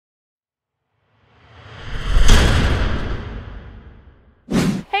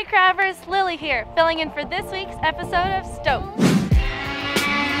Hey Crabbers, Lily here, filling in for this week's episode of Stoked.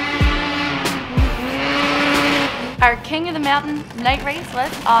 Our King of the Mountain night race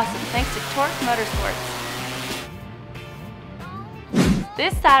was awesome thanks to Torque Motorsports.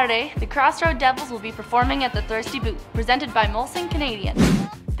 This Saturday, the Crossroad Devils will be performing at the Thirsty Boot, presented by Molson Canadian.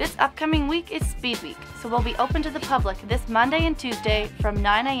 This upcoming week is Speed Week, so we'll be open to the public this Monday and Tuesday from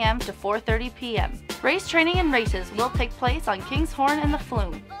 9 a.m. to 4:30 p.m. Race training and races will take place on King's Horn and the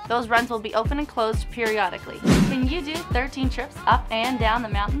Flume. Those runs will be open and closed periodically. Can you do 13 trips up and down the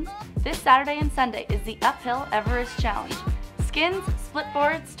mountain? This Saturday and Sunday is the Uphill Everest Challenge. Skins, split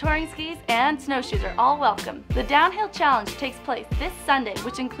boards, touring skis, and snowshoes are all welcome. The Downhill Challenge takes place this Sunday,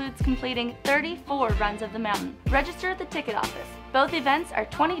 which includes completing 34 runs of the mountain. Register at the ticket office. Both events are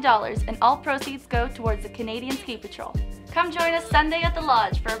 $20 and all proceeds go towards the Canadian Ski Patrol. Come join us Sunday at the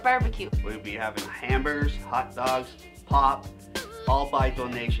Lodge for a barbecue. We'll be having hamburgers, hot dogs, pop, all by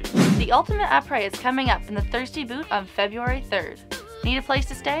donation. The Ultimate Après is coming up in the Thirsty Boot on February 3rd. Need a place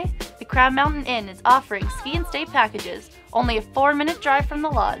to stay? The Crab Mountain Inn is offering ski and stay packages, only a 4-minute drive from the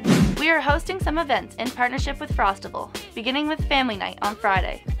lodge. We are hosting some events in partnership with Frostival, beginning with Family Night on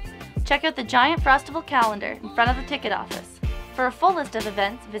Friday. Check out the giant Frostival calendar in front of the ticket office. For a full list of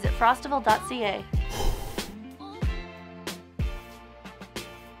events, visit frostival.ca.